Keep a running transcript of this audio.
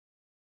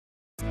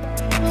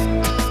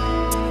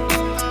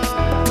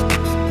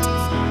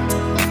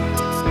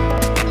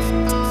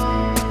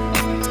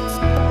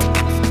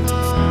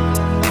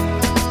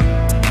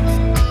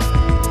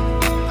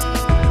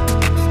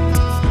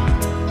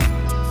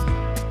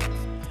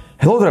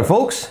Hello there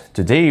folks!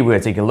 Today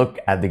we're taking a look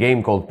at the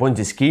game called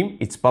Ponzi Scheme.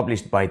 It's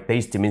published by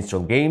Tasty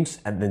Minstrel Games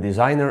and the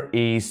designer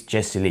is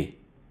Jesse Lee.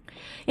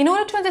 In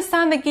order to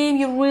understand the game,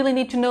 you really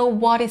need to know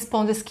what is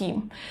Ponzi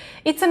Scheme.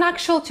 It's an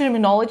actual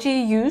terminology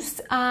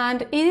used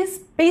and it is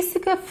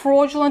basically a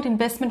fraudulent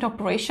investment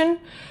operation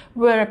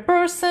where a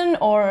person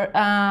or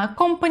a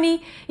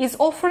company is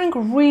offering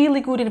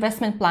really good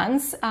investment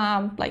plans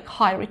like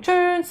high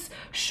returns,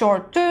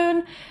 short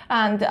term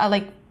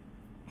and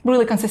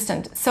really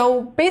consistent.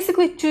 So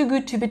basically too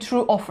good to be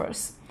true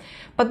offers.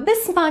 But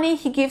this money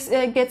he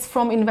gets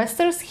from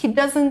investors. He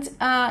doesn't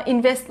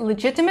invest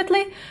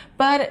legitimately,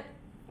 but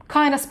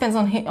kind of spends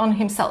on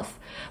himself.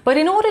 But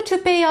in order to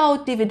pay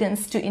out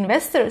dividends to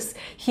investors,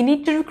 he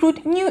needs to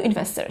recruit new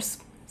investors.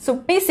 So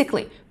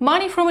basically,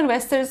 money from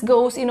investors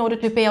goes in order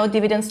to pay out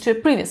dividends to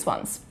previous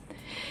ones.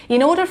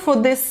 In order for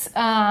this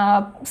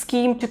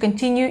scheme to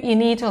continue, you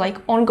need to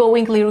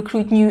ongoingly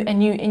recruit new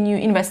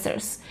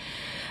investors.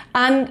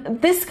 And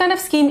this kind of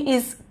scheme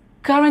is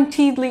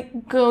guaranteedly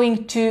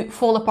going to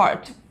fall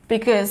apart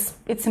because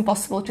it's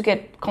impossible to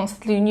get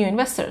constantly new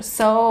investors.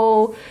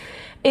 So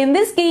in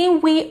this game,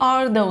 we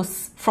are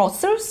those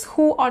fraudsters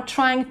who are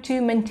trying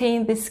to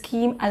maintain this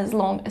scheme as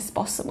long as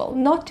possible,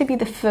 not to be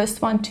the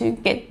first one to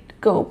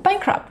go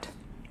bankrupt.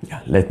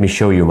 Yeah, let me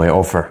show you my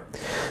offer.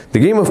 The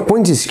game of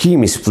Ponzi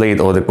Scheme is played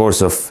over the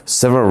course of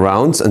several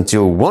rounds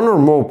until one or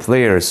more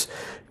players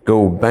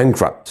go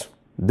bankrupt.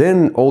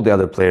 Then all the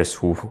other players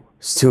who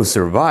still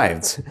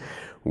survived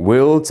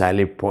will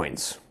tally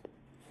points.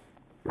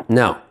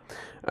 Now,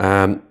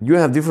 you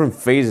have different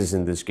phases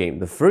in this game.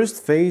 The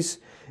first phase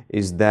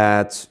is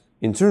that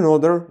in turn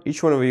order,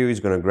 each one of you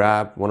is going to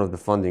grab one of the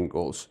funding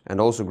goals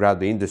and also grab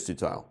the industry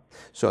tile.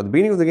 So at the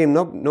beginning of the game,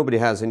 nobody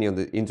has any of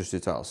the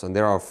industry tiles, and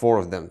there are 4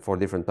 of them, 4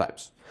 different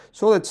types.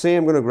 So let's say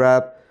I'm going to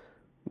grab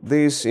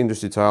this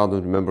industry tile. I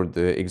don't remember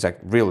the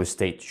exact real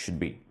estate should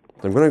be.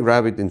 So I'm going to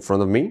grab it in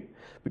front of me.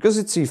 Because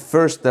it's the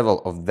first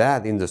level of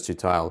that industry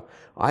tile,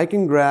 I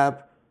can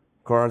grab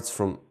cards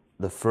from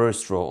the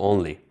first row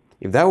only.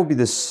 If that would be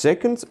the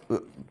second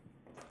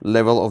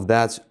level of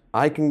that,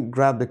 I can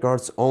grab the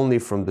cards only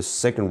from the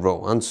second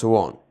row and so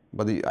on.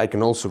 But I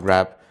can also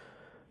grab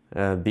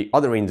the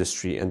other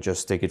industry and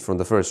just take it from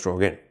the first row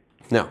again.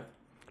 Now,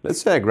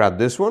 let's say I grab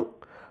this one.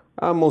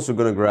 I'm also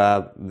going to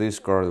grab this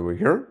card over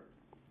here.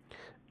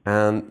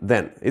 And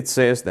then it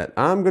says that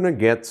I'm going to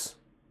get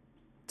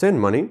 10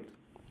 money.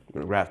 I'm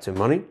going to grab 10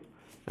 money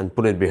and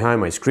put it behind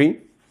my screen.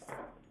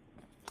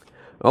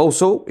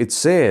 Also, it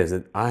says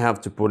that I have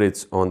to put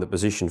it on the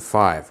position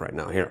 5 right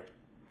now here.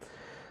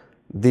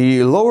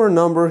 The lower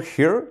number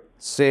here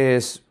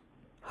says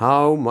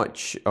how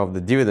much of the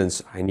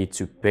dividends I need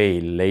to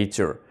pay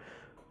later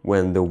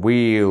when the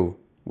wheel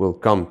will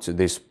come to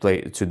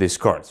this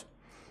card.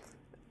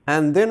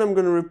 And then I'm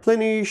going to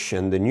replenish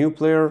and the new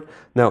player.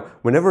 Now,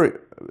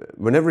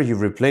 whenever you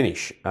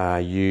replenish,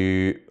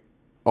 you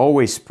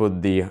always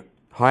put the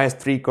highest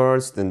 3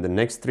 cards, then the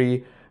next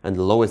 3, and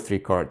the lowest 3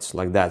 cards,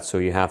 like that. So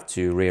you have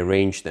to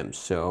rearrange them.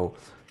 So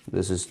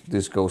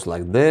this goes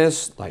like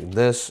this, and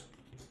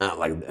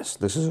like this.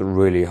 This is a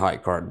really high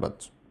card,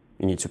 but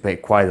you need to pay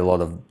quite a lot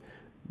of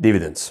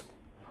dividends.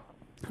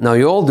 Now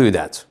you all do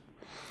that.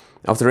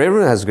 After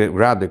everyone has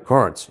grabbed the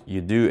cards, you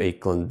do a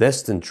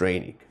clandestine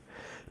trading.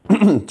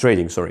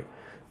 Sorry.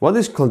 What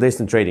is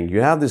clandestine trading?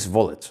 You have this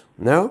wallet.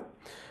 Now,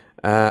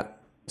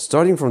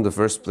 starting from the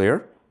first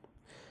player,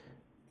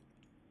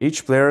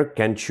 each player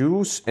can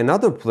choose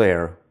another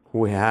player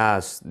who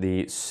has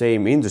the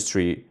same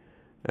industry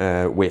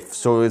with.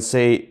 So let's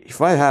say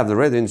if I have the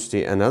red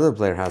industry and another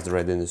player has the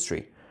red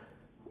industry,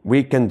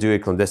 we can do a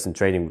clandestine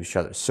trading with each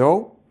other.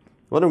 So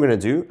what I'm going to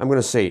do, I'm going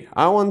to say,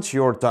 I want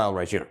your tile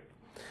right here.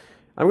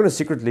 I'm going to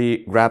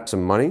secretly grab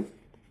some money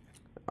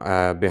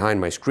behind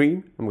my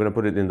screen. I'm going to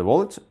put it in the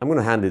wallet. I'm going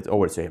to hand it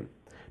over to him.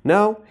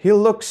 Now he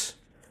looks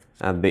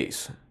at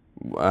this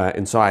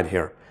inside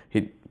here.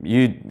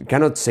 You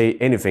cannot say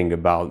anything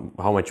about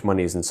how much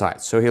money is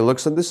inside. So he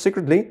looks at this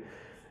secretly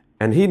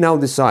and he now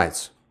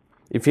decides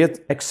if he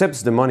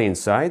accepts the money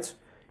inside,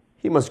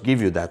 he must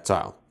give you that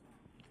tile.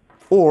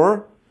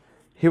 Or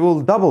he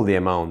will double the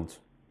amount,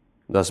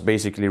 thus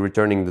basically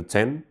returning the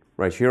 10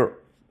 right here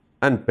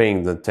and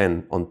paying the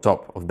 10 on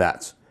top of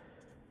that,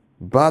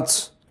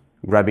 but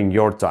grabbing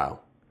your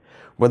tile.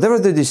 Whatever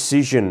the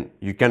decision,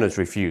 you cannot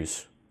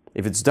refuse.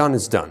 If it's done,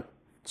 it's done.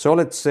 So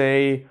let's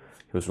say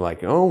he was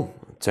like, oh,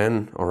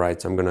 10, all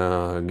right, I'm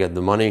gonna get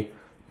the money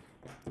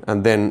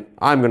and then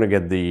I'm gonna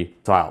get the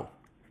tile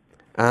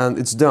and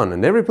it's done.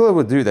 And every player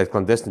would do that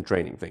clandestine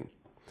trading thing.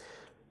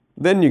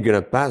 Then you're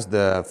gonna pass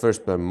the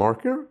first player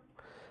marker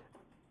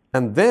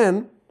and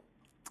then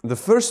the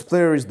first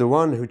player is the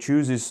one who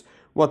chooses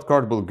what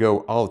card will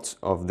go out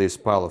of this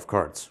pile of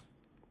cards.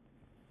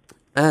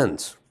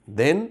 And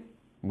then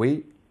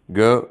we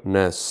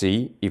gonna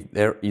see if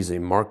there is a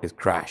market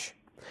crash.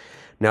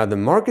 Now the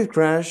market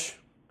crash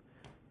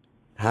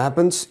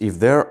happens if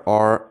there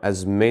are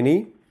as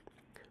many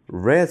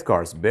red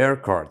cards, bear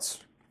cards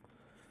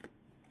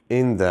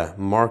in the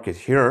market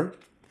here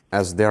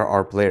as there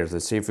are players.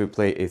 Let's say if we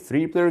play a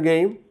 3-player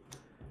game,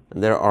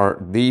 and there are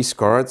these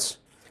cards,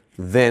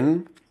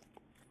 then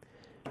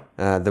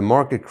the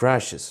market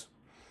crashes.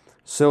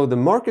 So the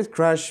market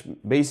crash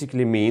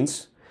basically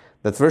means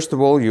that first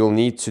of all, you'll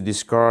need to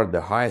discard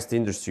the highest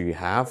industry you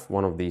have,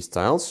 one of these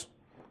tiles.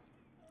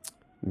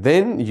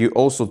 Then you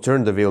also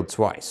turn the wheel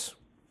twice.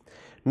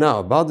 Now,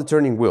 about the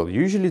turning wheel.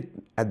 Usually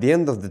at the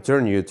end of the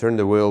turn, you turn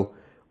the wheel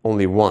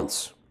only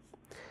once.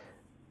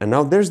 And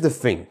now there's the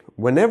thing.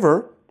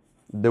 Whenever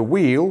the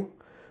wheel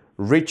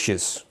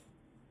reaches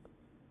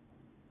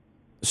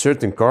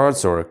certain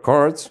cards or a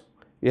card,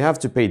 you have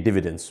to pay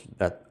dividends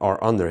that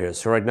are under here.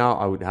 So right now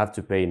I would have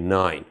to pay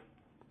 9.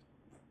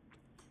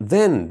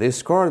 Then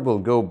this card will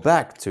go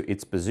back to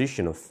its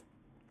position of,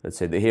 let's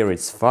say here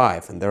it's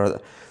 5, and there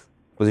are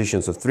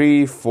positions of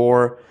 3,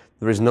 4,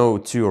 there is no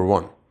 2 or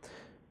 1.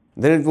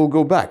 Then it will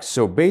go back.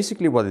 So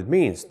basically what it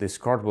means, this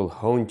card will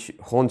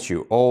haunt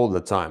you all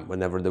the time.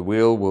 Whenever the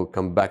wheel will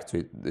come back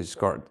to this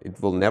card,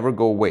 it will never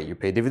go away. You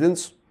pay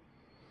dividends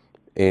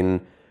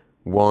in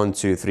 1,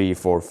 2, 3,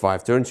 4,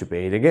 5 turns, you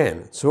pay it again,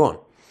 and so on.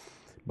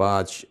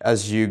 But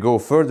as you go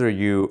further,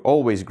 you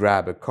always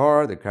grab a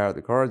card, the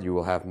card, you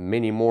will have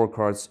many more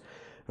cards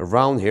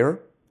around here,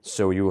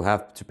 so you will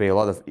have to pay a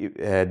lot of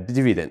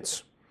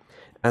dividends.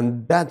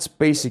 And that's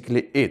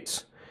basically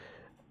it.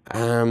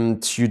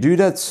 And you do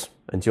that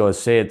until, I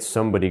said,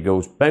 somebody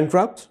goes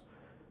bankrupt.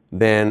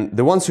 Then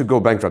the ones who go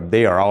bankrupt,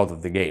 they are out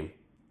of the game.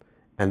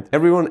 And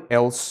everyone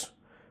else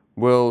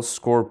will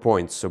score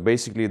points. So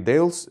basically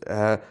they'll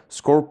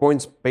score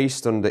points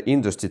based on the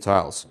industry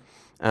tiles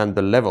and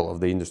the level of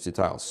the industry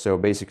tiles. So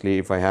basically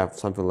if I have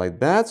something like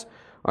that,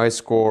 I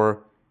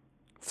score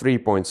 3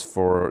 points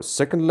for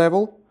second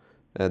level.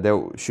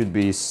 There should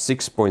be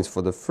 6 points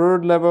for the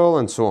third level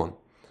and so on.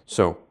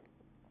 So,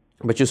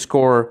 but you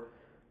score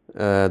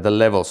the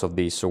levels of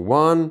these. So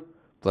 1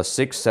 plus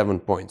 6, 7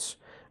 points.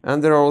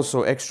 And there are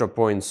also extra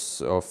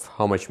points of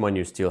how much money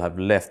you still have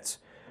left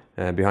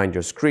behind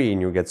your screen.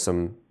 You get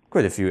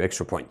quite a few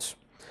extra points.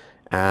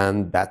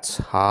 And that's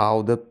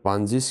how the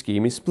Ponzi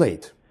scheme is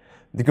played.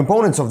 The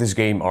components of this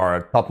game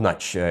are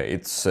top-notch.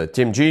 It's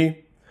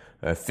TMG,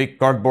 thick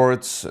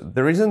cardboards.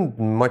 There isn't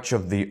much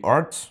of the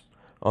art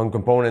on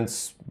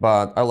components,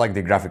 but I like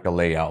the graphical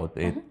layout.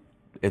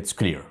 It's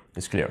clear.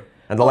 It's clear.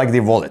 And I like the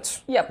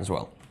wallets as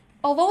well.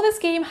 Although this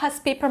game has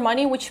paper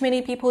money, which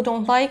many people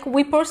don't like,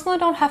 we personally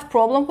don't have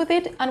problem with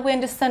it, and we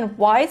understand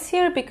why it's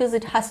here, because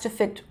it has to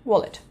fit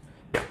wallet.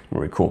 Yeah,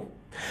 very cool.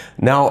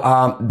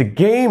 Now, the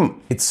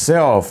game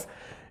itself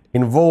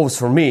involves,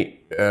 for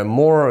me,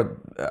 more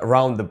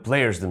around the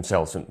players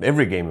themselves. And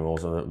every game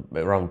involves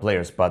around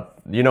players, but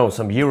you know,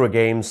 some Euro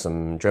games,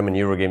 some German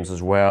Euro games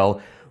as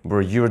well,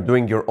 where you're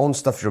doing your own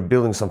stuff, you're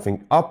building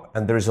something up,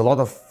 and there's a lot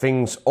of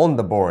things on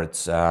the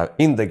boards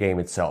in the game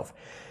itself.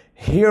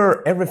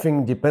 Here,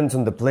 everything depends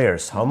on the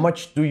players. How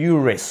much do you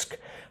risk?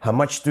 How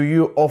much do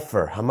you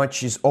offer? How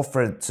much is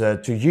offered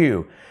to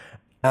you?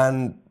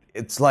 And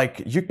it's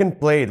like you can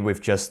play it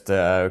with just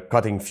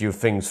cutting few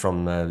things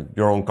from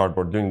your own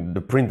cardboard, doing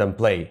the print and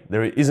play.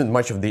 There isn't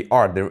much of the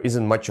art. There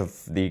isn't much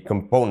of the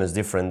components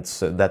different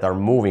that are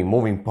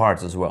moving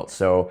parts as well.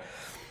 So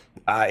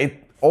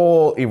it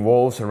all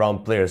evolves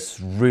around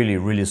players.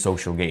 Really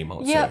social game, I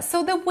would say. Yeah,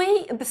 so the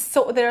way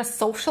there are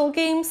social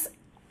games,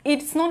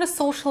 it's not a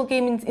social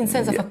game in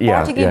sense of a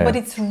party game, but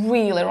it's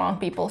really around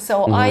people.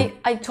 So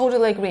I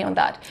totally agree on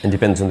that. It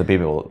depends on the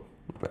people.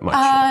 Much.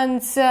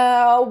 And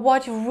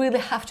what you really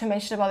have to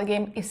mention about the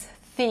game is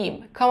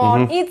theme. Come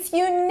on, it's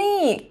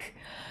unique.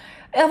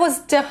 It was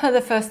definitely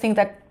the first thing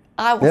that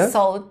I was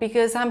sold,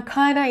 because I'm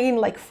kind of in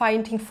like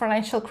fighting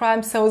financial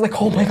crime. So I was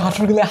like, oh my God,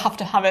 really, I have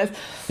to have it.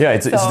 Yeah,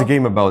 it's the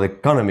game about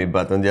economy,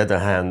 but on the other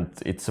hand,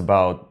 it's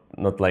about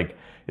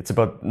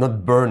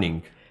not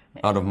burning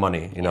out of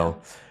money, you know.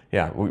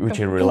 Yeah, which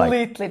I really like.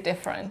 Completely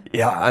different.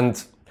 Yeah,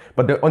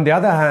 but on the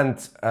other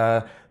hand,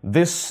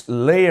 this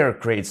layer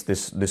creates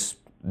this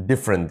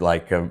different,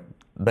 like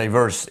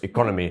diverse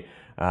economy,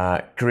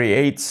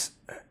 creates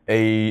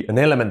an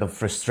element of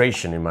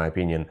frustration, in my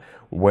opinion,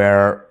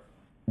 where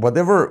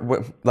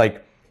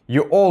like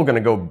you're all gonna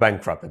go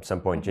bankrupt at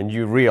some point, and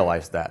you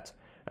realize that,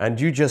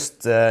 and you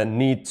just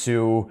need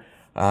to,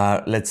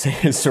 let's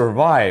say,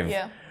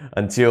 survive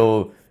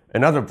until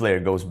another player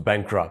goes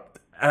bankrupt.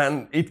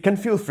 And it can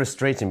feel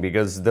frustrating,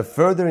 because the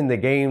further in the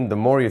game, the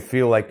more you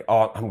feel like,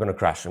 oh, I'm gonna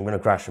crash, I'm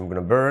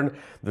gonna burn,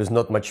 there's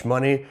not much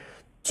money,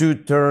 2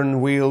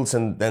 turn wheels,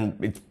 and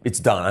then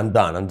it's done, I'm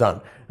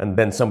done. And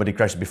then somebody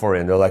crashes before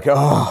you, and they're like,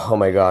 oh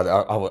my God,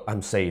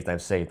 I'm saved,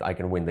 I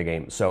can win the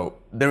game. So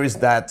there is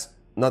that,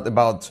 not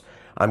about,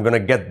 I'm gonna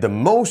get the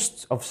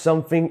most of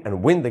something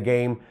and win the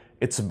game.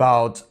 It's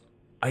about,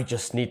 I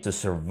just need to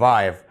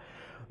survive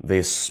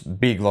this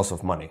big loss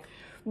of money.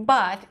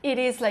 But it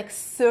is like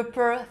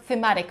super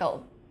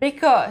thematical,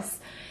 because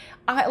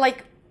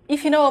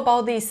if you know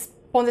about these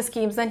Ponzi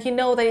schemes, then you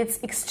know that it's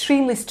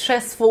extremely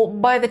stressful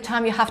by the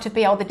time you have to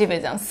pay out the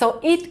dividends. So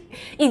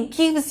it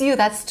gives you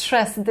that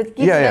stress, that gives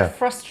you that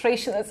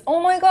frustration. That's,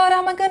 oh my God,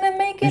 am I gonna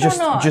make it or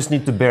not? You just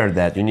need to bear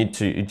that. You need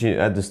to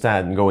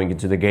understand going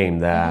into the game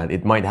that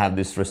it might have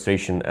this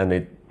frustration, and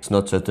it's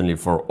not certainly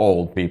for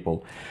all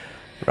people.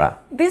 Right.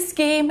 This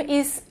game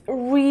is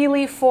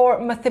really for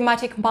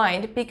mathematic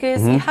mind,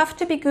 because you have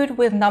to be good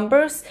with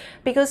numbers,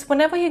 because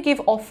whenever you give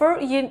offer,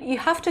 you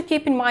have to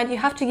keep in mind, you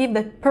have to give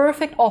the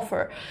perfect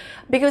offer,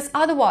 because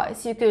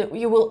otherwise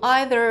you will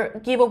either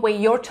give away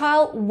your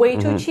child way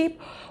too cheap,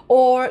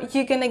 or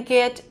you're gonna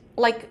get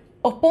like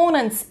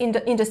opponents in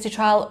the industry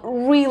trial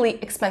really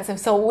expensive,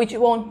 so which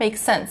won't make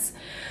sense.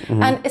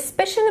 And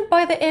especially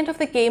by the end of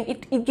the game,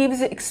 it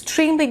gives you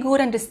extremely good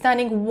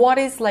understanding what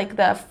is like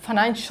the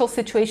financial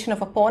situation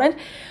of opponent.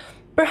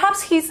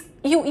 Perhaps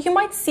you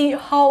might see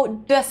how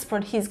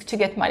desperate he is to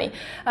get money,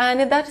 and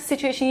in that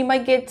situation you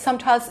might get some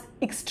tiles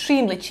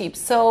extremely cheap.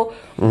 So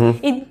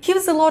it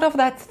gives a lot of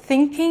that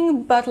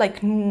thinking, but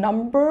like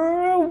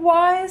number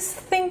wise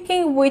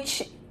thinking,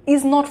 which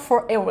is not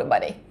for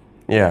everybody.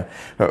 Yeah.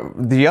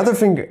 The other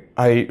thing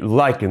I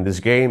like in this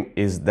game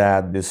is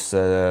that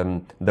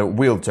the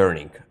wheel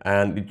turning,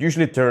 and it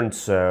usually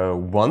turns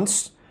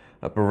once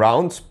per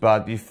round.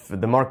 But if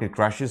the market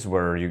crashes,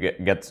 where you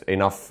get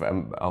enough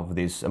of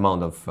this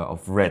amount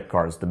of red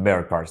cards, the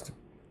bear cards,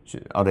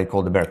 are they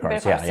called the bear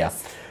cards? Bear cards,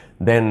 yes.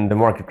 Then the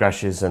market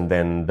crashes, and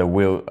then the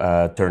wheel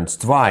turns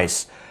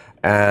twice.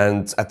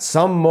 And at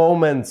some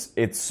moments,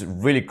 it's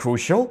really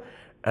crucial.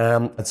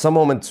 At some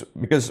moment,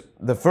 because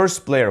the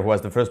first player who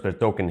has the first player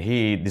token,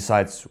 he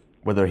decides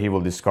whether he will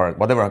discard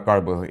whatever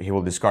card he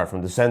will discard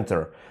from the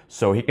center.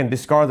 So he can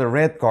discard a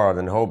red card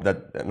and hope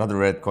that another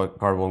red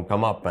card won't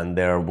come up and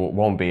there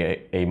won't be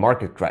a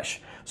market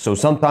crash. So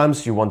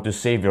sometimes you want to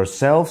save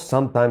yourself,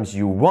 sometimes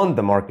you want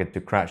the market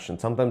to crash,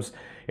 and sometimes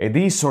it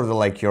is sort of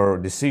like your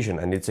decision,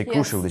 and it's a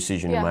crucial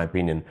decision in my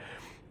opinion.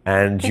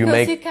 And because you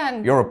make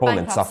your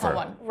opponent suffer.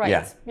 Someone, right?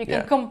 Yeah, you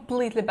can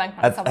completely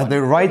bankrupt someone. At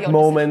the right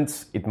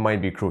moment, it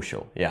might be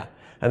crucial. Yeah,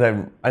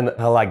 and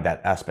I like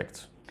that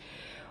aspect.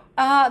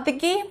 The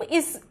game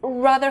is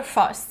rather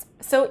fast.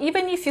 So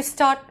even if you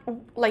start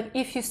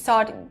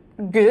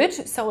good,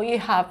 so you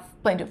have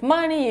plenty of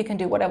money, you can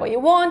do whatever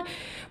you want,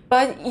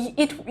 but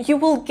you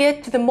will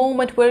get to the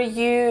moment where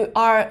you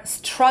are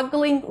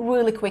struggling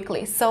really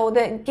quickly. So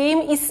the game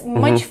is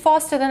much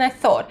faster than I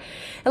thought.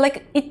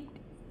 Like it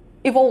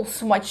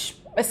evolves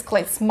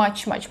escalates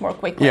much more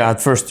quickly. Yeah, at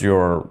first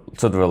you're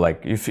sort of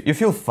like, you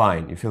feel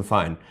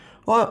fine.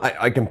 Well,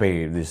 I can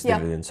pay these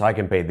dividends, I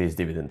can pay these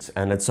dividends.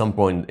 And at some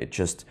point it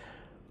just,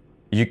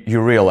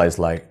 you realize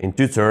like in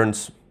 2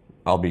 turns,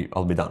 I'll be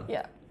done.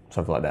 Yeah.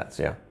 Something like that,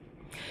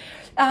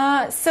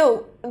 yeah.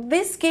 So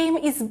this game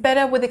is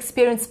better with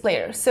experienced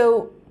players.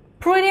 So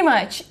pretty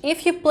much,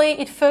 if you play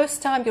it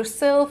first time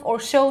yourself or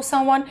show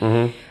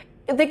someone,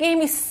 the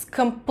game is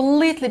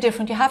completely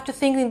different. You have to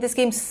think in this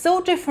game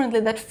so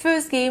differently that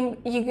first game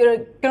you're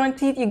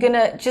guaranteed you're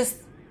gonna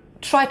just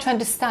try to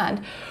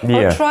understand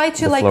or try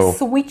to like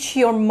switch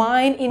your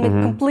mind in a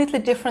completely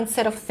different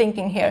set of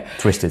thinking here.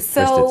 Twisted.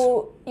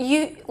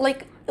 You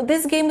like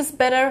this game is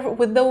better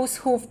with those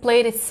who've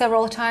played it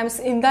several times.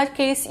 In that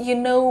case, you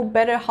know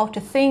better how to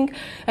think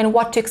and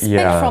what to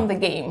expect from the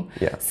game.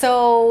 Yeah.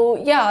 So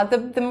yeah,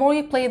 the more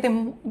you play,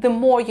 the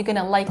more you're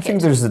gonna like it. I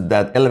think there's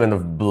that element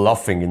of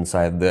bluffing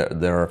inside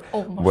there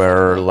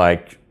where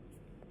like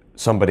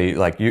somebody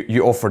like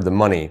you offer the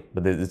money,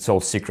 but it's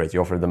all secret.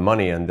 You offer the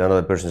money, and the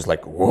other person is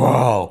like,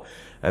 "Wow!"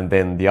 And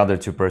then the other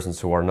 2 persons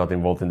who are not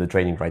involved in the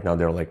trading right now,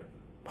 they're like,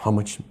 how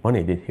much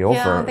money did he offer?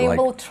 Yeah, they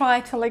will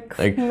try to like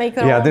make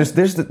their own. There's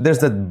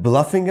that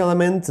bluffing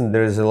element, and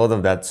there's a lot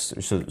of that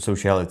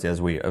sociality as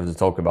we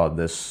talk about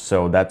this.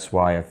 So that's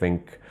why I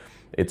think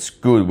it's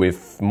good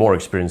with more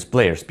experienced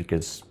players,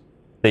 because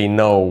they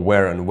know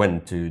where and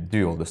when to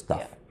do all the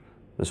stuff,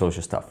 the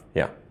social stuff.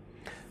 Yeah.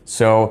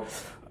 So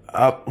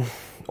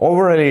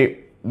overall,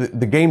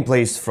 the game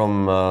plays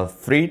from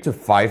 3 to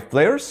 5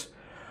 players,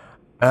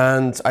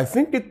 and I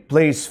think it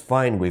plays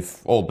fine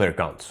with all player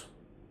counts.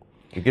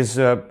 Because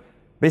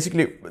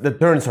basically the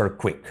turns are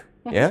quick,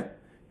 yeah?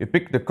 You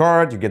pick the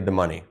card, you get the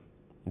money,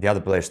 the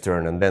other player's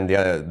turn, and then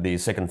the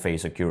second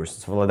phase occurs,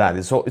 something like that.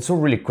 It's all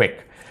really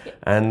quick.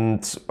 And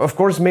of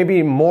course,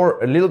 maybe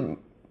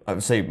I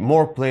would say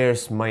more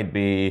players might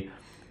be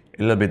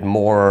a little bit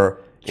more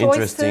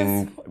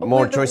interesting,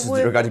 more choices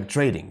regarding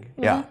trading.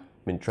 Yeah, I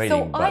mean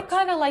trading. So I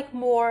kind of like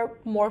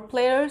more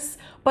players,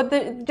 but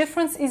the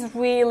difference is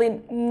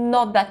really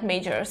not that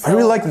major. So I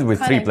really liked it with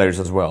 3 players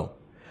as well.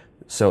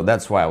 So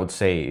that's why I would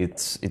say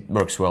it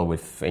works well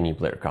with any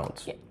player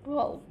count. Yeah,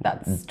 well,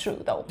 that's true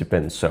though.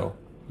 Depends,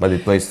 but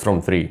it plays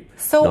from 3.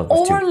 So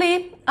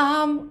overly,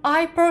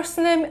 I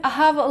personally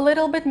have a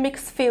little bit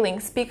mixed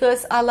feelings,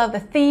 because I love the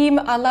theme,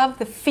 I love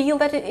the feel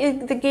that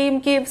the game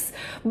gives,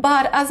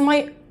 but as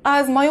my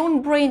as my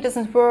own brain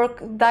doesn't work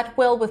that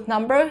well with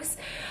numbers,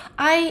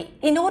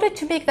 in order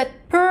to make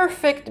that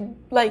perfect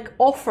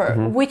offer,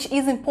 which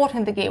is important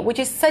in the game, which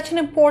is such an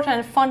important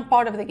and fun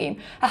part of the game,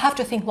 I have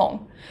to think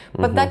long.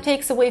 But that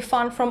takes away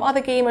fun from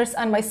other gamers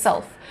and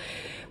myself.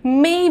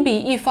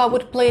 Maybe if I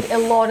would play it a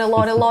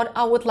lot,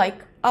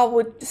 I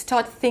would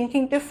start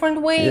thinking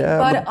different way. Yeah,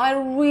 but I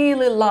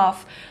really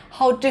love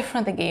how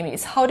different the game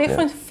is, how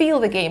different feel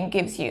the game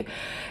gives you.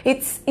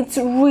 It's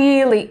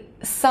really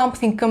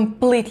something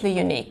completely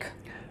unique.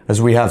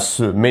 As we have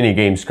so many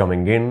games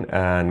coming in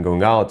and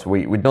going out,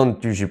 we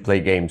don't usually play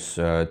games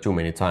too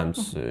many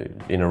times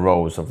in a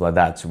row, stuff like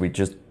that. So we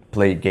just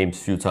play games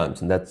a few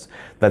times, and that's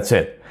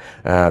it.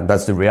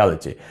 That's the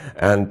reality.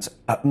 And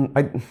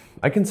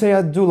I can say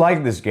I do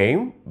like this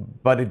game,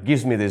 but it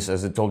gives me this,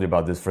 as I told you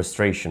about, this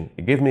frustration.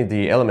 It gives me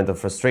the element of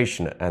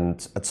frustration,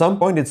 and at some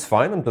point it's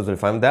fine. I'm totally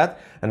fine with that.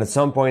 And at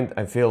some point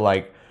I feel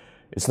like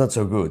it's not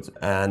so good.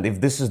 And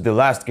if this is the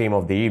last game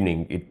of the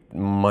evening, it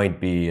might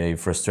be a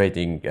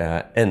frustrating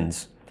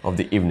end of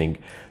the evening.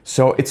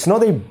 So it's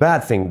not a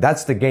bad thing.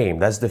 That's the game.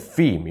 That's the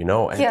theme, you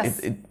know. And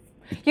yes.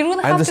 You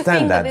really have to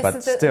think that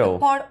this is still the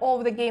part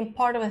of the game,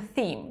 part of a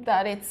theme,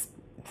 that it's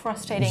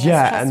frustrating and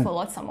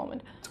stressful at some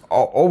moment.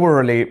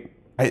 Overall,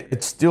 I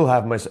do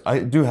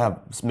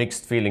have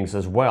mixed feelings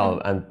as well,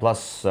 and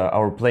plus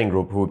our playing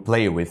group who we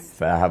play with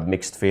have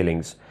mixed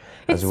feelings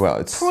as well.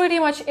 It's pretty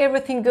much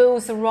everything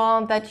goes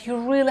around that you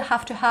really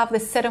have to have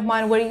this set of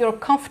mind where you're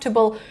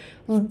comfortable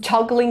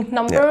juggling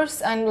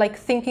numbers and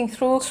thinking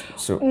through.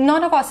 So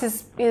none of us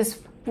is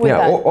with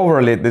that.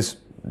 Overall, this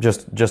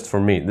just for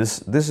me,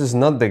 this is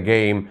not the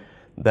game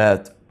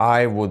that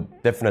I would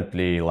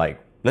definitely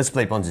let's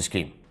play Ponzi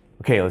scheme.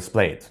 Okay, let's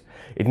play it.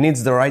 It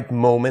needs the right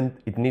moment,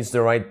 it needs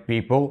the right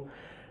people,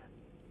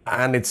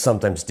 and it's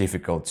sometimes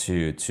difficult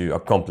to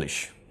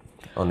accomplish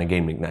on a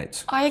gaming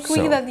night. I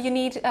agree that you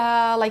need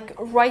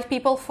right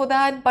people for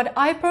that, but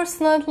I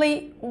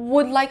personally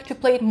would like to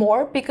play it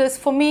more, because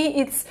for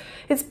me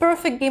it's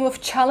perfect game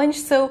of challenge.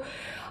 So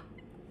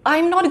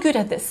I'm not good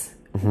at this,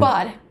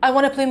 but I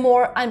want to play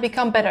more and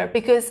become better,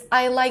 because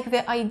I like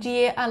the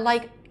idea, I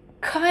like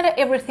kind of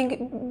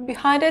everything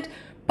behind it,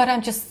 but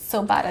I'm just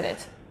so bad at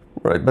it.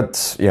 Right,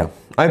 but yeah,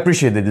 I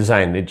appreciate the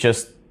design. It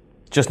just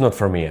not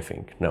for me, I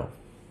think. No,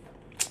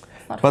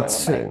 not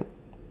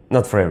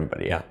for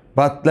everybody. Yeah,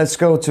 but let's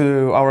go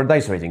to our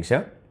dice ratings.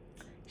 Yeah,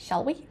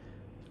 shall we?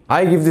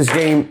 I give this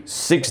game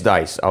 6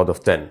 dice out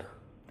of 10,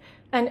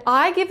 and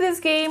I give this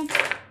game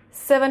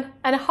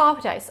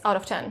 7.5 dice out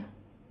of 10.